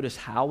want to notice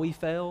how we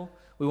fail.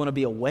 We want to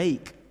be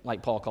awake,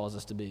 like Paul calls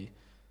us to be,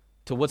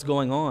 to what's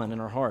going on in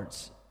our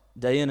hearts,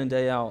 day in and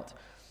day out,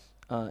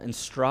 and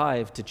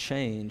strive to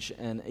change.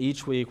 And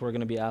each week we're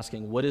going to be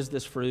asking, what is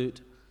this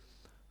fruit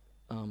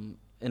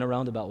in a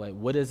roundabout way?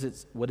 What is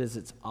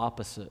its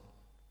opposite?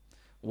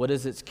 What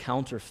is its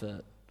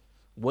counterfeit?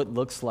 What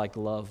looks like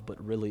love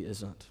but really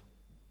isn't?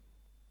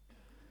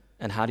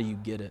 And how do you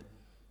get it?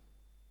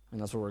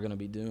 And that's what we're going to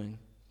be doing.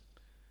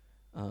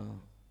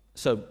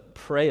 So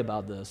pray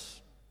about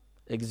this.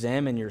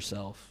 Examine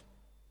yourself.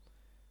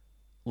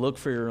 Look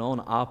for your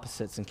own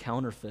opposites and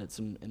counterfeits,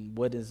 and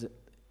what is it?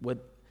 What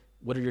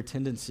are your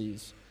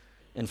tendencies?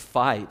 And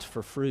fight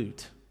for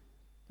fruit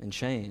and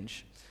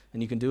change.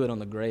 And you can do it on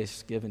the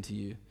grace given to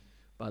you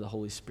by the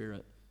Holy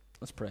Spirit.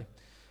 Let's pray.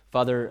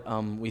 Father,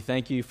 we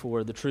thank you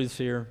for the truths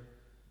here.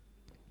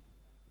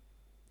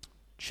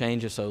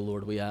 Change us, O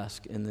Lord, we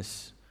ask, in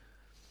this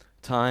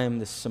time,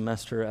 this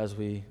semester, as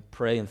we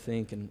pray and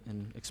think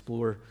and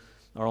explore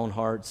our own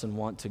hearts and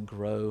want to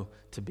grow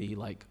to be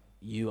like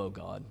you, O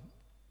God.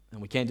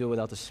 And we can't do it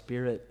without the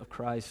Spirit of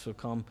Christ, so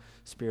come,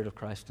 Spirit of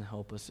Christ, and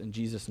help us. In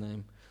Jesus'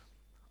 name,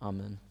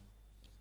 amen.